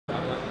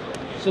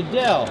So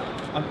Dale,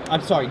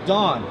 I'm sorry,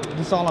 Don.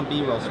 This is all on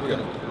B-roll, so we're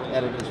gonna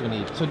edit as we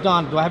need. So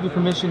Don, do I have your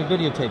permission to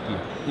videotape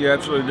you? You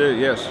absolutely do,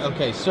 yes.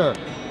 Okay, sir.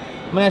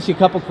 I'm gonna ask you a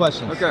couple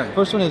questions. Okay.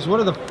 First one is, what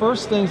are the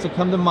first things that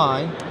come to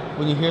mind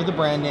when you hear the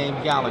brand name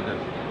Gallagher?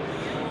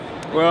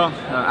 Well,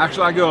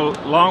 actually I go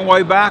a long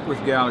way back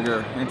with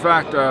Gallagher. In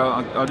fact,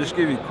 I'll just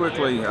give you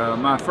quickly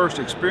my first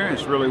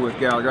experience really with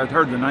Gallagher. I'd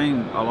heard the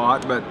name a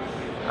lot, but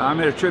I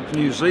made a trip to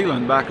New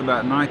Zealand back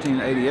about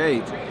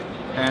 1988,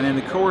 and in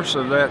the course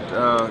of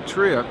that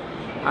trip,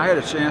 I had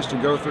a chance to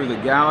go through the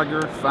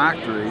Gallagher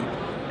factory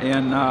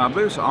in, I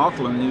believe it's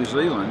Auckland, New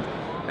Zealand,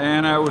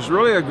 and it was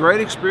really a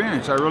great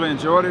experience. I really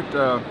enjoyed it.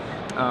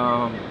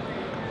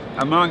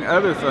 Among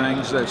other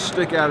things that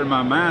stick out in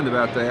my mind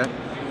about that,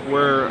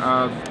 where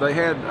they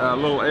had a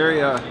little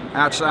area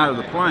outside of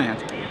the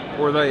plant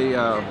where they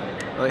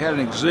had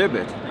an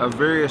exhibit of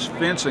various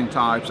fencing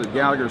types that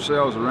Gallagher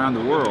sells around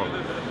the world.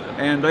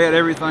 And they had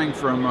everything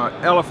from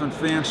elephant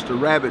fence to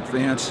rabbit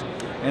fence.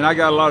 And I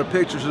got a lot of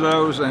pictures of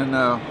those, and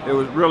it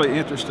was really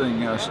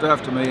interesting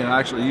stuff to me, and I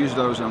actually used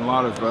those in a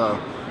lot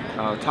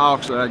of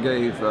talks that I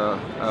gave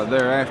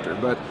thereafter.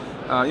 But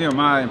you know,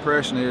 my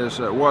impression is,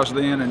 was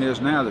then and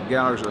is now, that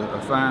Gallagher's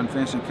a fine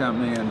fencing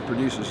company and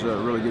produces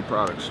really good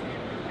products.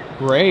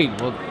 Great.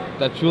 Well,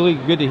 that's really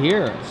good to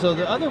hear. So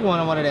the other one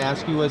I wanted to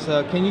ask you was,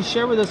 can you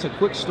share with us a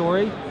quick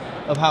story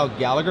of how a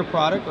Gallagher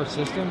product or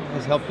system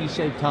has helped you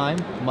save time,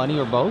 money,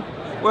 or both?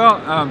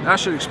 Well, I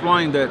should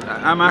explain that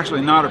I'm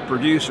actually not a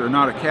producer,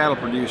 not a cattle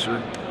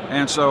producer,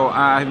 and so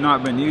I have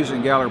not been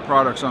using Gallagher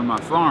products on my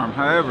farm.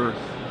 However,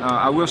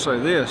 I will say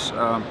this,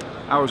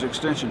 I was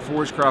extension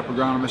forage crop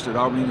agronomist at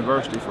Auburn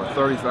University for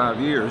 35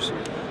 years,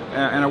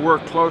 and I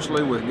worked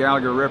closely with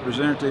Gallagher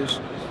representatives,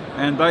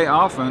 and they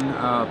often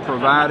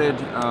provided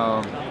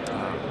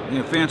you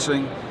know,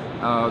 fencing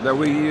that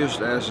we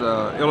used as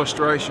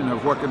illustration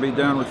of what could be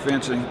done with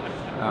fencing.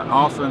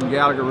 Often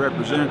Gallagher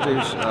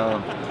representatives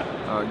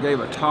gave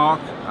a talk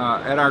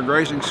at our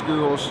grazing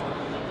schools,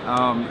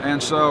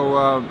 and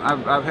so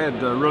I've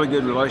had a really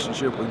good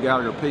relationship with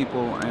Gallagher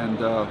people,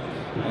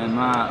 and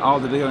all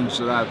the dealings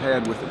that I've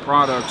had with the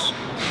products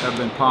have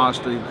been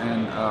positive,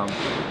 and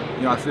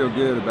you know, I feel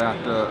good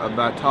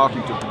about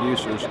talking to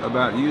producers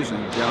about using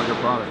Gallagher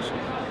products.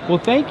 Well,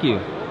 thank you.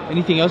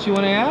 Anything else you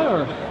want to add,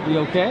 or are we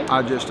okay?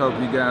 I just hope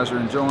you guys are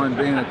enjoying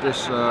being at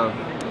this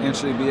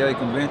NCBA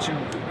convention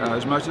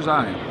as much as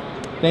I am.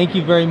 Thank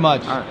you very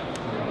much. All right.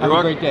 Have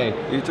a great day.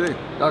 You too.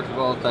 Dr.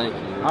 Ball, thank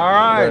you. All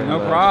right, no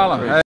problem.